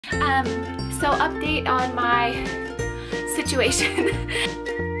So update on my situation.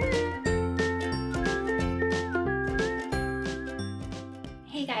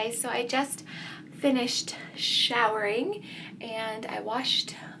 Hey guys, so I just finished showering and I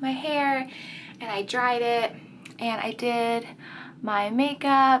washed my hair and I dried it and I did my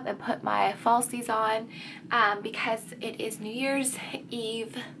makeup and put my falsies on because it is New Year's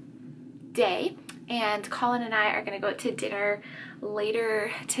Eve day and Colin and I are gonna go to dinner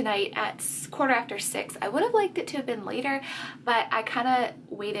later tonight at 6:15. I would have liked it to have been later, but I kind of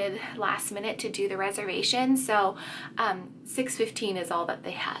waited last minute to do the reservation, so 6:15 is all that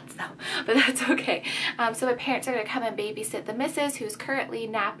they had, so but that's okay. So my parents are gonna come and babysit the missus, who's currently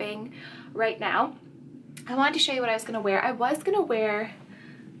napping right now. I wanted to show you what I was gonna wear. I was gonna wear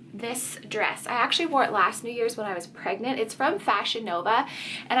this dress. I actually wore it last New Year's when I was pregnant. It's from Fashion Nova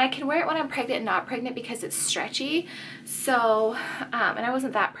and I can wear it when I'm pregnant and not pregnant because it's stretchy. So, and I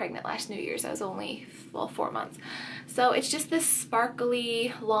wasn't that pregnant last New Year's. I was only, well, 4 months. So it's just this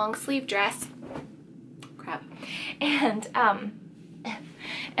sparkly long sleeve dress. Crap. And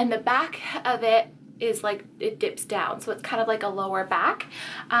the back of it is like, it dips down. So it's kind of like a lower back.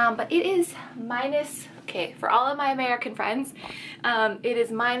 But it is minus, okay, for all of my American friends, it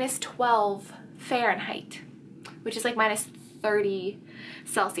is minus 12 Fahrenheit, which is like minus 30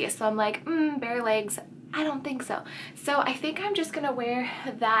 Celsius. So I'm like, bare legs, I don't think so. So I think I'm just gonna wear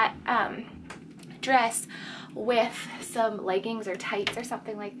that dress with some leggings or tights or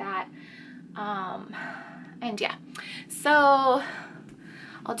something like that. And yeah, so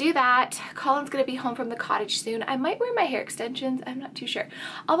I'll do that. Colin's gonna be home from the cottage soon. I might wear my hair extensions, I'm not too sure.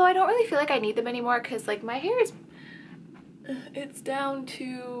 Although I don't really feel like I need them anymore because like my hair is, it's down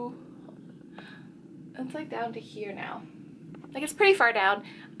to, it's like down to here now. Like it's pretty far down.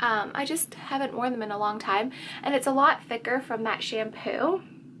 I just haven't worn them in a long time and it's a lot thicker from that shampoo.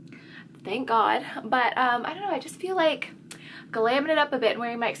 Thank God. But I don't know, I just feel like glamming it up a bit and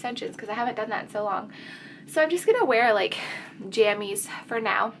wearing my extensions because I haven't done that in so long. So I'm just gonna wear like jammies for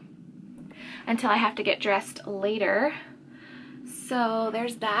now until I have to get dressed later. So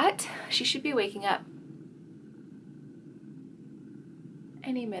there's that. She should be waking up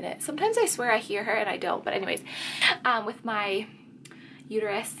any minute. Sometimes I swear I hear her and I don't, but anyways, with my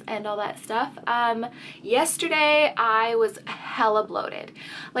uterus and all that stuff. Yesterday I was hella bloated.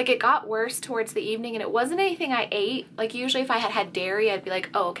 Like it got worse towards the evening and it wasn't anything I ate. Like usually if I had had dairy I'd be like,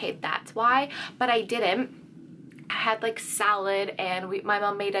 oh okay, that's why, but I didn't. I had like salad and my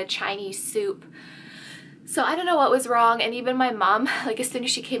mom made a Chinese soup. So I don't know what was wrong, and even my mom, like as soon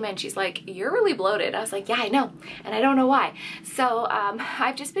as she came in, she's like, you're really bloated. I was like, yeah, I know, and I don't know why. So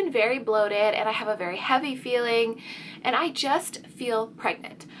I've just been very bloated and I have a very heavy feeling and I just feel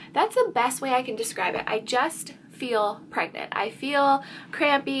pregnant. That's the best way I can describe it. I just feel pregnant. I feel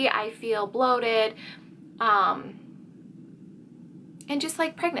crampy, I feel bloated, and just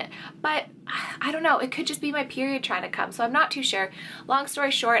like pregnant. But I don't know, it could just be my period trying to come, so I'm not too sure. Long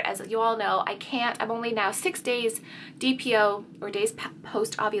story short, as you all know, I'm only now 6 days DPO, or days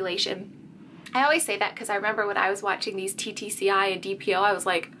post ovulation. I always say that because I remember when I was watching these TTCI and DPO, I was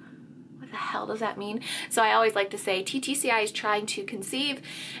like, what the hell does that mean? So I always like to say TTCI is trying to conceive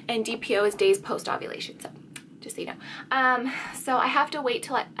and DPO is days post ovulation, so just so you know. So I have to wait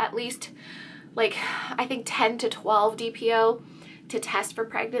till at least like I think 10 to 12 DPO to test for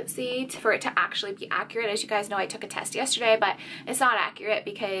pregnancy for it to actually be accurate. As you guys know, I took a test yesterday, but it's not accurate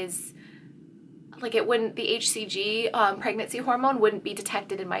because like it wouldn't, the HCG pregnancy hormone wouldn't be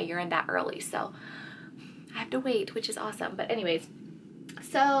detected in my urine that early. So I have to wait, which is awesome. But anyways,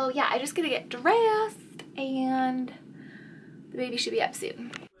 so yeah, I'm just gonna get dressed and the baby should be up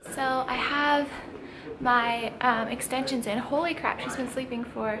soon. So I have my extensions in. Holy crap, she's been sleeping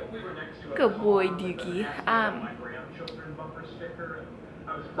for, good boy Dookie.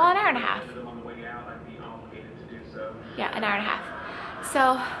 Well, an hour and a half. Yeah, an hour and a half.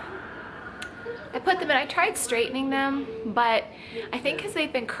 So I put them in. I tried straightening them, but I think because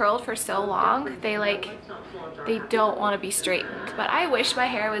they've been curled for so long, they don't want to be straightened. But I wish my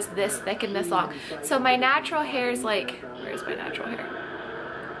hair was this thick and this long. So my natural hair is like, where's my natural hair?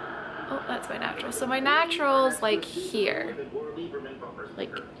 Oh, that's my natural. So my natural's like here,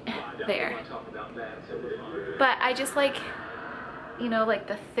 like there. But I just like, you know, like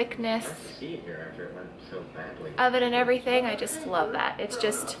the thickness of it and everything. I just love that. It's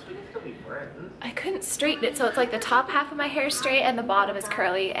just, I couldn't straighten it, so it's like the top half of my hair is straight and the bottom is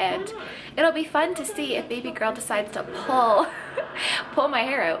curly, and it'll be fun to see if baby girl decides to pull my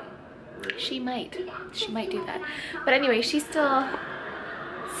hair out. She might do that. But anyway, she's still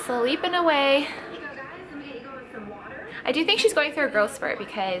sleeping away. I do think she's going through a growth spurt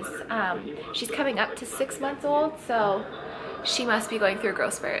because she's coming up to 6 months old, so she must be going through a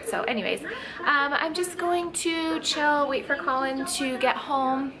growth spurt. So anyways, I'm just going to chill, wait for Colin to get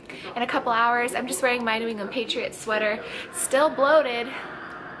home in a couple hours. I'm just wearing my New England Patriots sweater, still bloated,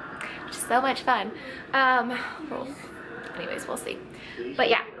 which is so much fun. Well, anyways, we'll see. But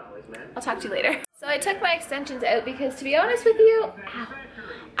yeah, I'll talk to you later. So I took my extensions out because, to be honest with you,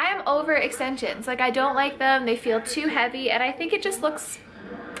 I am over extensions. Like, I don't like them. They feel too heavy, and I think it just looks,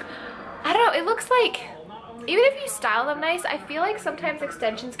 I don't know, it looks like, even if you style them nice, I feel like sometimes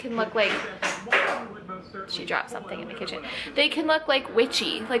extensions can look like, she dropped something in the kitchen. They can look like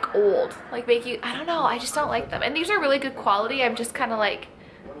witchy, like old, like make you, I don't know, I just don't like them. And these are really good quality. I'm just kind of like,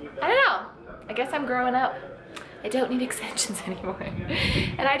 I don't know, I guess I'm growing up. I don't need extensions anymore.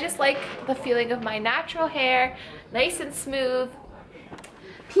 And I just like the feeling of my natural hair, nice and smooth.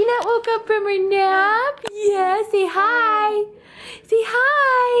 Peanut woke up from her nap. Yeah, say hi. Say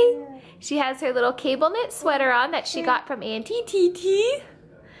hi. She has her little cable knit sweater on that she got from Auntie TT.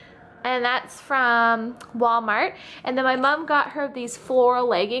 And that's from Walmart. And then my mom got her these floral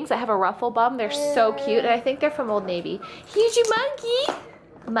leggings that have a ruffle bum. They're so cute, and I think they're from Old Navy. Here's your monkey.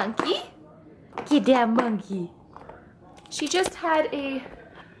 Monkey. Get down, monkey. She just had a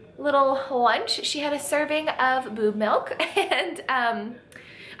little lunch. She had a serving of boob milk, and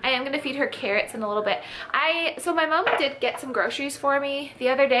I am gonna feed her carrots in a little bit. So my mom did get some groceries for me the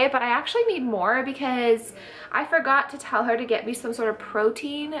other day, but I actually need more because I forgot to tell her to get me some sort of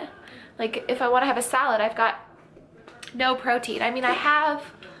protein. Like, if I wanna have a salad, I've got no protein. I mean, I have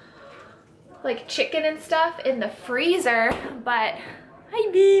like chicken and stuff in the freezer, but,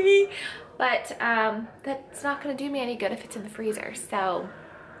 hi baby. But that's not gonna do me any good if it's in the freezer. So,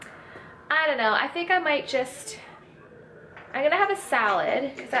 I don't know, I think I might just, I'm gonna have a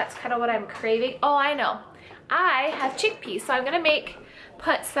salad because that's kind of what I'm craving. Oh, I know. I have chickpeas, so I'm gonna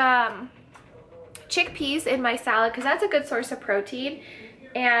put some chickpeas in my salad because that's a good source of protein.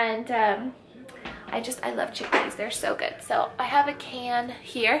 And I love chickpeas. They're so good. So I have a can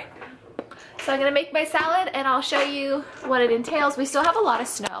here. So I'm gonna make my salad and I'll show you what it entails. We still have a lot of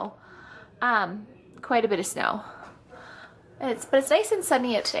snow, quite a bit of snow. But it's nice and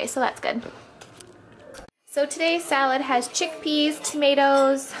sunny out today, so that's good. So today's salad has chickpeas,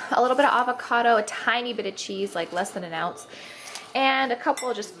 tomatoes, a little bit of avocado, a tiny bit of cheese, like less than an ounce, and a couple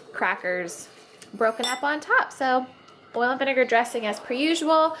of just crackers broken up on top. So oil and vinegar dressing as per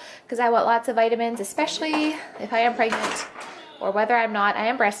usual, because I want lots of vitamins, especially if I am pregnant or whether I'm not. I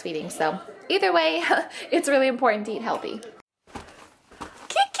am breastfeeding, so either way, it's really important to eat healthy.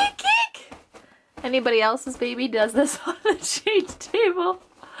 Kick, kick, kick! Anybody else's baby does this on the change table.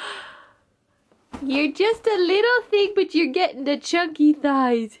 You're just a little thing, but you're getting the chunky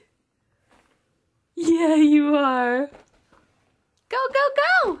thighs. Yeah, you are. Go, go,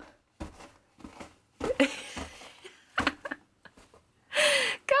 go!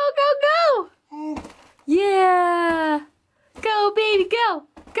 Go, go, go! Yeah! Go, baby, go!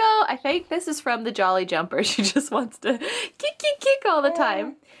 Go! I think this is from the Jolly Jumper. She just wants to kick, kick, kick all the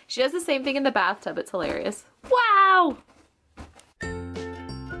time. She does the same thing in the bathtub. It's hilarious. Wow!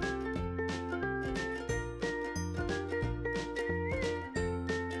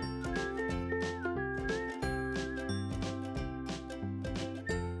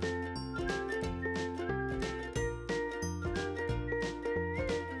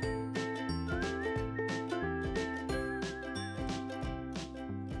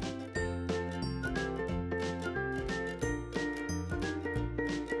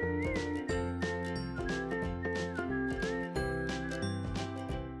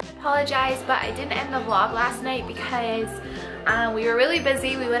 Apologize, but I didn't end the vlog last night because we were really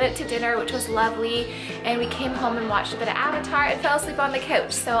busy. We went out to dinner, which was lovely, and we came home and watched a bit of Avatar and fell asleep on the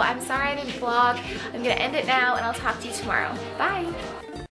couch. So I'm sorry I didn't vlog. I'm gonna end it now and I'll talk to you tomorrow. Bye.